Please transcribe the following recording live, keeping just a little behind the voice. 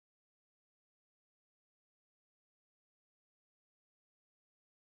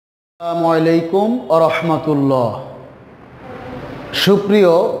আসসালামু আলাইকুম ওয়া রাহমাতুল্লাহ।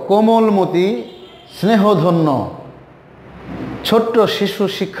 সুপ্রিয় কোমলমতি স্নেহধন্য ছোট্ট শিশু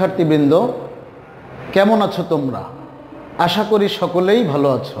শিক্ষার্থীবৃন্দ, কেমন আছো তোমরা? আশা করি সকলেই ভালো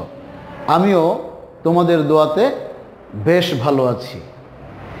আছো। আমিও তোমাদের দোয়াতে বেশ ভালো আছি।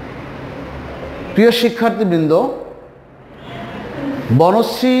 প্রিয় শিক্ষার্থীবৃন্দ,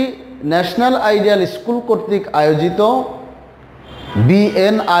 বনশ্রী ন্যাশনাল আইডিয়াল স্কুল কর্তৃক আয়োজিত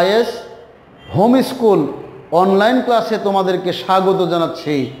BNIS হোম স্কুল অনলাইন ক্লাসে তোমাদেরকে স্বাগত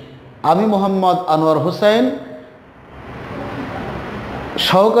জানাচ্ছি। আমি মোহাম্মদ আনোয়ার হোসেন,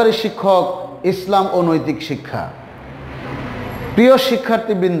 সহকারী শিক্ষক, ইসলাম ও নৈতিক শিক্ষা। প্রিয়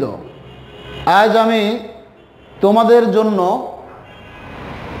শিক্ষার্থীবৃন্দ, আজ আমি তোমাদের জন্য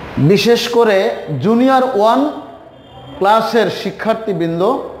বিশেষ করে জুনিয়র 1 ক্লাসের শিক্ষার্থীবৃন্দ,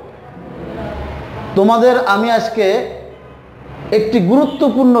 তোমাদের আমি আজকে একটি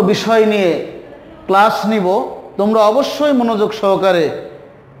গুরুত্বপূর্ণ বিষয় নিয়ে ক্লাস নিব। তোমরা অবশ্যই মনোযোগ সহকারে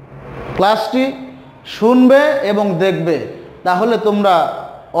ক্লাসটি শুনবে এবং দেখবে, তাহলে তোমরা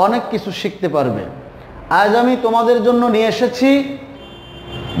অনেক কিছু শিখতে পারবে। আজ আমি তোমাদের জন্য নিয়ে এসেছি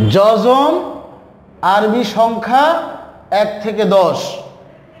যজম আরবি সংখ্যা 1 থেকে 10।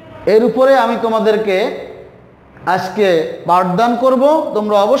 এর উপরে আমি তোমাদেরকে আজকে পাঠদান করব।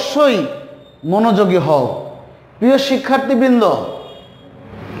 তোমরা অবশ্যই মনোযোগী হও। প্রিয় শিক্ষার্থীবৃন্দ,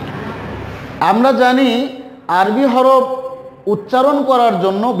 আমরা জানি আরবি হরফ উচ্চারণ করার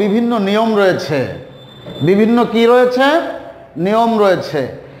জন্য বিভিন্ন নিয়ম রয়েছে। বিভিন্ন কি রয়েছে? নিয়ম রয়েছে।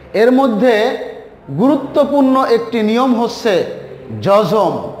 এর মধ্যে গুরুত্বপূর্ণ একটি নিয়ম হচ্ছে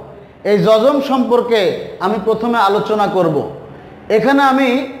যজম। এই যজম সম্পর্কে আমি প্রথমে আলোচনা করব। এখানে আমি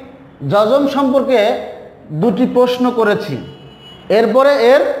যজম সম্পর্কে 2টি প্রশ্ন করেছি, এরপরে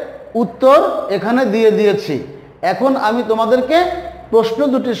এর উত্তর এখানে দিয়ে দিয়েছি। এখন আমি তোমাদেরকে প্রশ্ন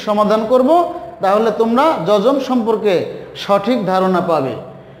 2টির সমাধান করব, তাহলে তোমরা যজম সম্পর্কে সঠিক ধারণা পাবে।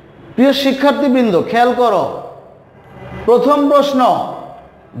 প্রিয় শিক্ষার্থীবৃন্দ, খেয়াল করো। প্রথম প্রশ্ন,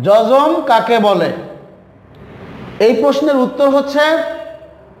 যজম কাকে বলে? এই প্রশ্নের উত্তর হচ্ছে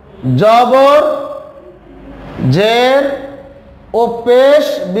জবর, জের ও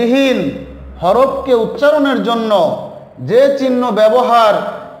পেশবিহীন হরফকে উচ্চারণের জন্য যে চিহ্ন ব্যবহার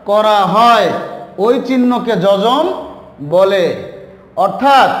করা হয় ওই চিহ্নকে যজম বলে।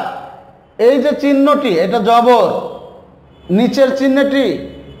 অর্থাৎ এই যে চিহ্নটি, এটা জবর, নিচের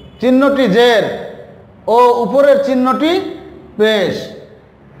চিহ্নটি জের ও উপরের চিহ্নটি পেশ।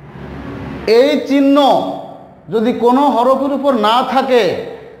 এই চিহ্ন যদি কোনো হরফের উপর না থাকে,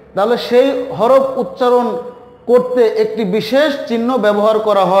 তাহলে সেই হরফ উচ্চারণ করতে একটি বিশেষ চিহ্ন ব্যবহার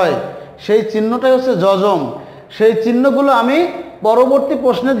করা হয়। সেই চিহ্নটাই হচ্ছে যজম। সেই চিহ্নগুলো আমি পরবর্তী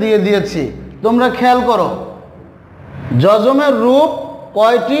প্রশ্নে দিয়ে দিয়েছি, তোমরা খেয়াল করো। যজমের রূপ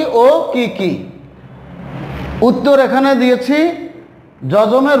কয়টি ও কি কি? উত্তর এখানে দিয়েছি।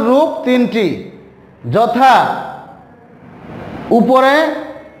 যজমের রূপ 3টি, যথা উপরে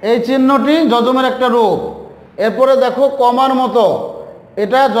এই চিহ্নটি যজমের একটা রূপ, এরপরে দেখো কমার মতো,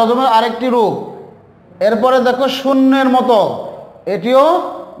 এটা যজমের আরেকটি রূপ, এরপরে দেখো শূন্যের মতো, এটিও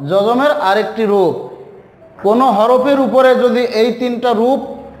যজমের আরেকটি রূপ। কোনো হরফের উপরে যদি এই 3টা রূপ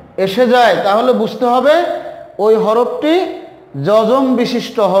এসে যায়, তাহলে বুঝতে হবে ওই হরফটি যজম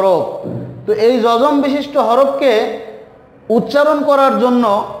বিশিষ্ট হরফ। তো এই যজম বিশিষ্ট হরফকে উচ্চারণ করার জন্য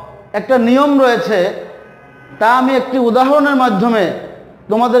একটা নিয়ম রয়েছে, তা আমি একটি উদাহরণের মাধ্যমে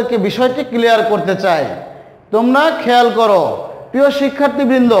তোমাদেরকে বিষয়টি ক্লিয়ার করতে চাই। তোমরা খেয়াল করো। প্রিয়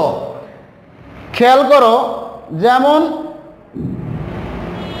শিক্ষার্থীবৃন্দ, খেয়াল করো। যেমন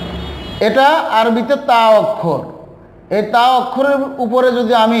এটা আরবিতে তা অক্ষর। এই তা অক্ষরের উপরে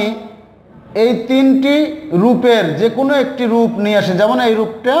যদি আমি এই 3টি রূপের যে কোনো একটি রূপ নিয়ে আসি, যেমন এই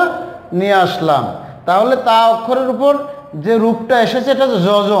রূপটা নিয়ে আসলাম, তাহলে তা অক্ষরের উপর যে রূপটা এসেছে এটা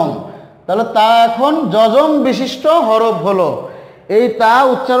যজম। তাহলে তা এখন যজম বিশিষ্ট হরফ হলো। এই তা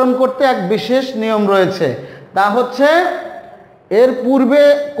উচ্চারণ করতে এক বিশেষ নিয়ম রয়েছে, তা হচ্ছে এর পূর্বে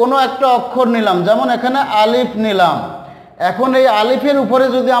কোনো একটা অক্ষর নিলাম, যেমন এখানে আলিফ নিলাম। এখন এই আলিফের উপরে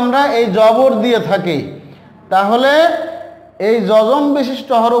যদি আমরা এই জবর দিয়ে থাকি, তাহলে এই যজম বিশিষ্ট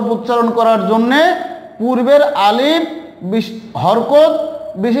হরফ উচ্চারণ করার জন্যে পূর্বের আলিফ হরকত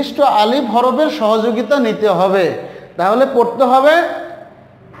বিশিষ্ট আলিফ হরফের সহযোগিতা নিতে হবে। তাহলে পড়তে হবে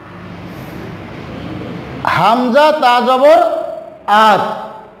হামজা তা জবর আত,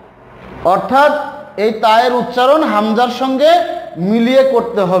 অর্থাৎ এই তায়ের উচ্চারণ হামজার সঙ্গে মিলিয়ে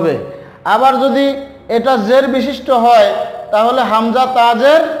করতে হবে। আবার যদি এটা জের বিশিষ্ট হয়, তাহলে হামজা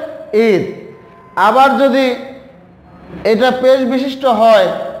তাজের ঈদ। আবার যদি এটা পেশ বিশিষ্ট হয়,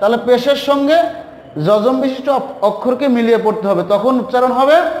 তাহলে পেশের সঙ্গে যজম বিশিষ্ট অক্ষরকে মিলিয়ে পড়তে হবে, তখন উচ্চারণ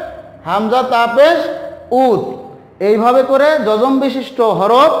হবে হামজা তা পেশ উত, এইভাবে করে যজম বিশিষ্ট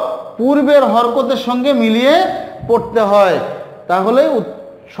হরফ পূর্বের হরকতের সঙ্গে মিলিয়ে পড়তে হয়, তাহলেই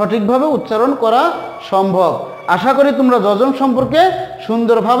সঠিকভাবে উচ্চারণ করা সম্ভব। আশা করি তোমরা যজম সম্পর্কে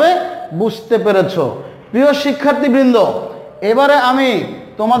সুন্দরভাবে বুঝতে পেরেছ। প্রিয় শিক্ষার্থীবৃন্দ, এবারে আমি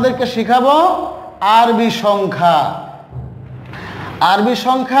তোমাদেরকে শিখাবো আরবি সংখ্যা। আরবি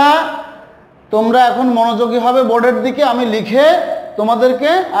সংখ্যা তোমরা এখন মনোযোগী হবে বোর্ডের দিকে, আমি লিখে তোমাদেরকে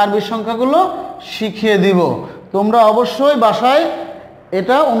আরবি সংখ্যাগুলো শিখিয়ে দিব। তোমরা অবশ্যই বাসায়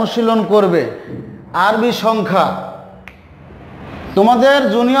এটা অনুশীলন করবে। আরবি সংখ্যা তোমাদের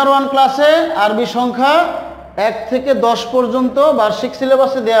জুনিয়র 1 ক্লাসে আরবি সংখ্যা 1 থেকে 10 পর্যন্ত বার্ষিক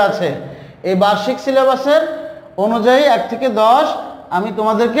সিলেবাসে দেয়া আছে। এই বার্ষিক সিলেবাসের অনুযায়ী 1 থেকে 10 আমি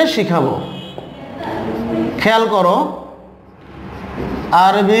তোমাদেরকে শিখাবো। খেয়াল করো,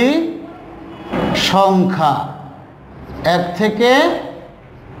 আরবি সংখ্যা 1 থেকে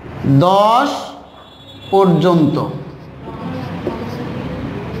 10 পর্যন্ত।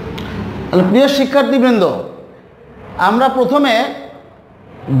 প্রিয় শিক্ষার্থীবৃন্দ, আমরা প্রথমে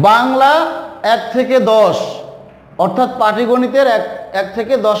বাংলা 1 থেকে 10 অর্থাৎ পাটিগণিতের 1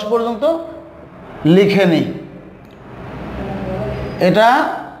 থেকে 10 পর্যন্ত লিখে নিই। এটা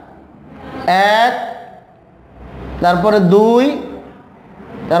 1, তারপরে 2,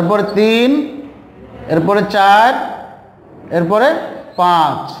 তারপরে 3, এরপরে 4, এরপরে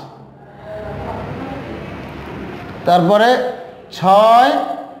 5, তারপরে 6,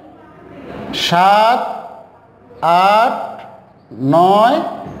 7, 8, 9,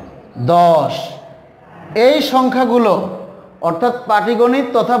 10। এই সংখ্যাগুলো অর্থাৎ পাটিগণিত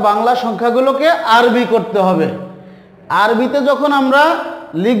তথা বাংলা সংখ্যাগুলোকে আরবি করতে হবে। আরবিতে যখন আমরা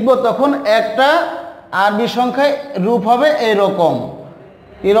লিখব তখন একটা আরবি সংখ্যায় রূপ হবে এরকম,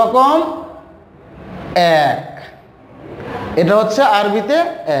 এরকম 1। এটা হচ্ছে আরবিতে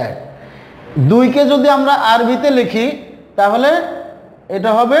 1। 2কে যদি আমরা আরবিতে লিখি তাহলে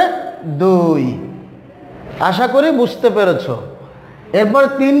এটা হবে 2। আশা করি বুঝতে পেরেছ। এরপর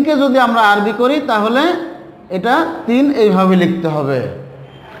 3কে যদি আমরা আরবি করি তাহলে এটা 3 এইভাবে লিখতে হবে।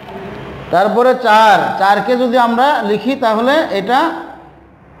 তারপরে 4কে যদি আমরা লিখি তাহলে এটা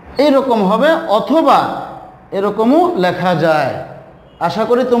এইরকম হবে, অথবা এরকমও লেখা যায়। আশা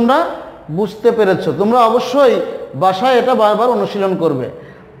করি তোমরা বুঝতে পেরেছ। তোমরা অবশ্যই বাসায় এটা বারবার অনুশীলন করবে।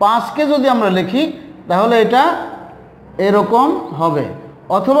 5কে যদি আমরা লিখি তাহলে এটা এরকম হবে,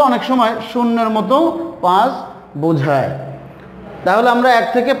 অথবা অনেক সময় শূন্যের মতো 5 বোঝায়। তাহলে আমরা 1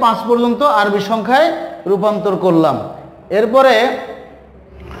 থেকে 5 পর্যন্ত আরবি সংখ্যায় রূপান্তর করলাম। এরপরে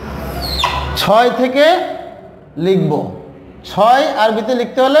 6 থেকে লিখব। 6 আরবিতে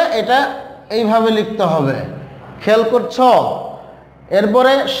লিখতে হলে এটা এইভাবে লিখতে হবে, খেয়াল করছ।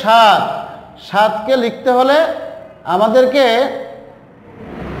 এরপরে 7কে লিখতে হলে আমাদেরকে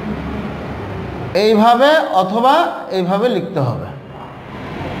এইভাবে অথবা এইভাবে লিখতে হবে।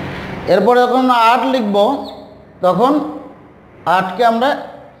 এরপরে যখন 8 লিখব তখন 8কে আমরা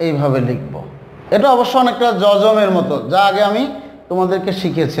এইভাবে লিখব। এটা অবশ্য অনেকটা যজমের মতো, যা আগে আমি তোমাদেরকে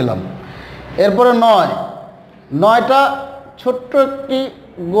শিখিয়েছিলাম। এরপরে 9টা ছোট্ট একটি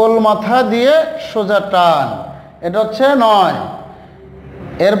গোল মাথা দিয়ে সোজা টান, এটা হচ্ছে 9।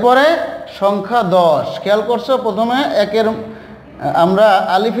 এরপরে সংখ্যা 10, খেয়াল করছো, প্রথমে 1-এর আমরা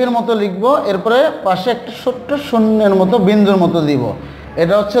আলিফের মতো লিখব, এরপরে পাশে একটা ছোট্ট শূন্যের মতো বিন্দুর মতো দিব,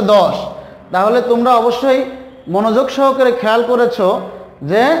 এটা হচ্ছে 10। তাহলে তোমরা অবশ্যই মনোযোগ সহকারে খেয়াল করেছো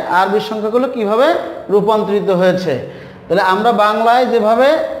যে আরবি সংখ্যাগুলো কিভাবে রূপান্তরিত হয়েছে। তাহলে আমরা বাংলায় যেভাবে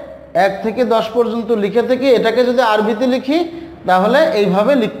 1 থেকে 10 পর্যন্ত লিখে থাকি, এটাকে যদি আরবিতে লিখি তাহলে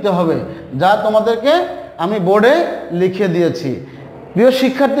এইভাবে লিখতে হবে, যা তোমাদেরকে আমি বোর্ডে লিখে দিয়েছি। প্রিয়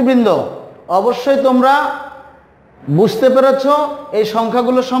শিক্ষার্থীবৃন্দ, অবশ্যই তোমরা বুঝতে পেরেছ এই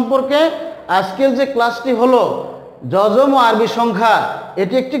সংখ্যাগুলো সম্পর্কে। আজকের যে ক্লাসটি হলো যজম ও আরবি সংখ্যা,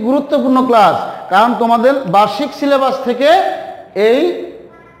 এটি একটি গুরুত্বপূর্ণ ক্লাস, কারণ তোমাদের বার্ষিক সিলেবাস থেকে এই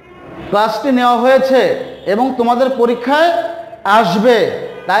ক্লাসটি নেওয়া হয়েছে এবং তোমাদের পরীক্ষায় আসবে।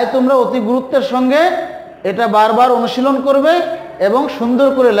 তাই তোমরা অতি গুরুত্বের সঙ্গে এটা বারবার অনুশীলন করবে এবং সুন্দর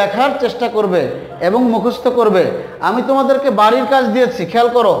করে লেখার চেষ্টা করবে এবং মুখস্থ করবে। আমি তোমাদেরকে বাড়ির কাজ দিয়েছি, খেয়াল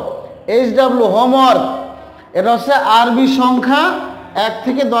করো। HW হোমওয়ার্ক, এটা হচ্ছে আরবি সংখ্যা 1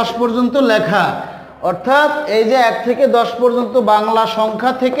 থেকে 10 পর্যন্ত লেখা, অর্থাৎ এই যে 1 থেকে 10 পর্যন্ত বাংলা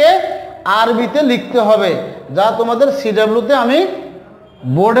সংখ্যা থেকে আরবিতে লিখতে হবে, যা তোমাদের CWতে আমি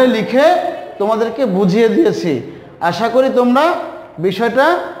বোর্ডে লিখে তোমাদেরকে বুঝিয়ে দিয়েছি। আশা করি তোমরা বিষয়টা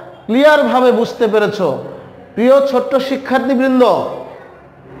ক্লিয়ারভাবে বুঝতে পেরেছো। প্রিয় ছোট্ট শিক্ষার্থীবৃন্দ,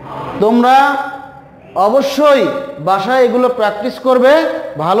 তোমরা অবশ্যই বাসায় এগুলো প্র্যাকটিস করবে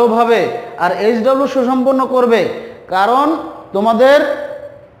ভালোভাবে, আর HW সুসম্পন্ন করবে, কারণ তোমাদের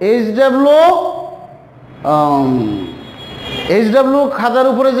এইচডাব্লিউ খাতার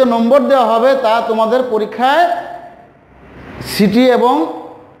উপরে যে নম্বর দেওয়া হবে তা তোমাদের পরীক্ষায় সিটি এবং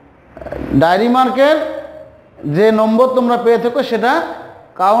ডায়েরি মার্কের যে নম্বর তোমরা পেয়ে থাকো সেটা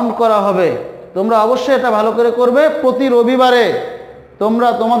কাউন্ট করা হবে। তোমরা অবশ্যই এটা ভালো করে করবে। প্রতি রবিবারে তোমরা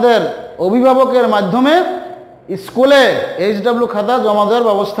তোমাদের অভিভাবকের মাধ্যমে স্কুলে এইচডাব্লিউ খাতা জমা দেওয়ার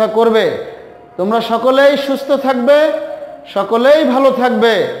ব্যবস্থা করবে। তোমরা সকলেই সুস্থ থাকবে, সকলেই ভালো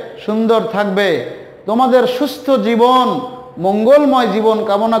থাকবে, সুন্দর থাকবে। তোমাদের সুস্থ জীবন, মঙ্গলময় জীবন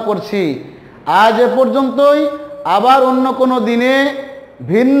কামনা করছি। আজ এ পর্যন্তই। আবার অন্য কোনো দিনে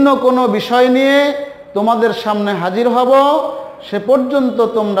ভিন্ন কোনো বিষয় নিয়ে তোমাদের সামনে হাজির হব। সে পর্যন্ত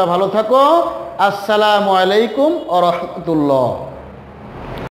তোমরা ভালো থাকো। আসসালামু আলাইকুম ওয়া রাহমাতুল্লাহ।